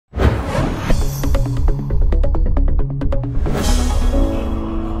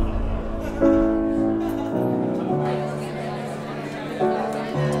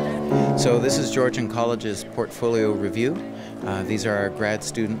So this is Georgian College's portfolio review. These are our grad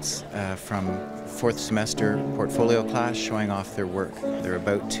students from fourth semester portfolio class showing off their work. They're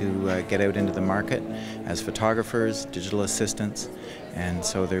about to get out into the market as photographers, digital assistants, and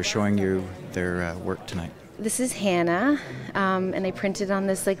so they're showing you their work tonight. This is Hannah, and I printed on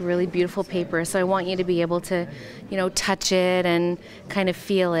this really beautiful paper, so I want you to be able to, touch it and kind of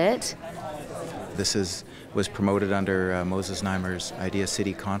feel it. This was promoted under Moses Neimer's Idea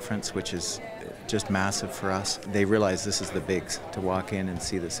City Conference, which is just massive for us. They realize this is the bigs, to walk in and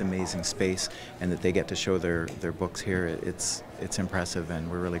see this amazing space and that they get to show their books here. It's impressive, and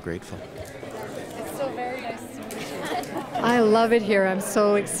we're really grateful. It's so very nice to meet you. I love it here. I'm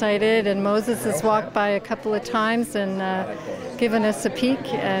so excited, and Moses has walked by a couple of times and given us a peek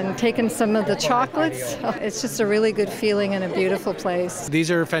and taken some of the chocolates. It's just a really good feeling and a beautiful place.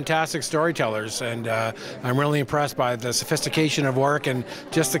 These are fantastic storytellers, and I'm really impressed by the sophistication of work and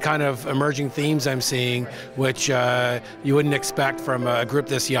just the kind of emerging themes I'm seeing, which you wouldn't expect from a group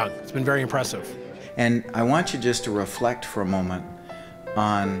this young. It's been very impressive. And I want you just to reflect for a moment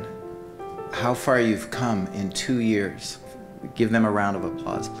on how far you've come in 2 years. Give them a round of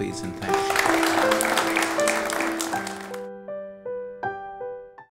applause, please, and thanks.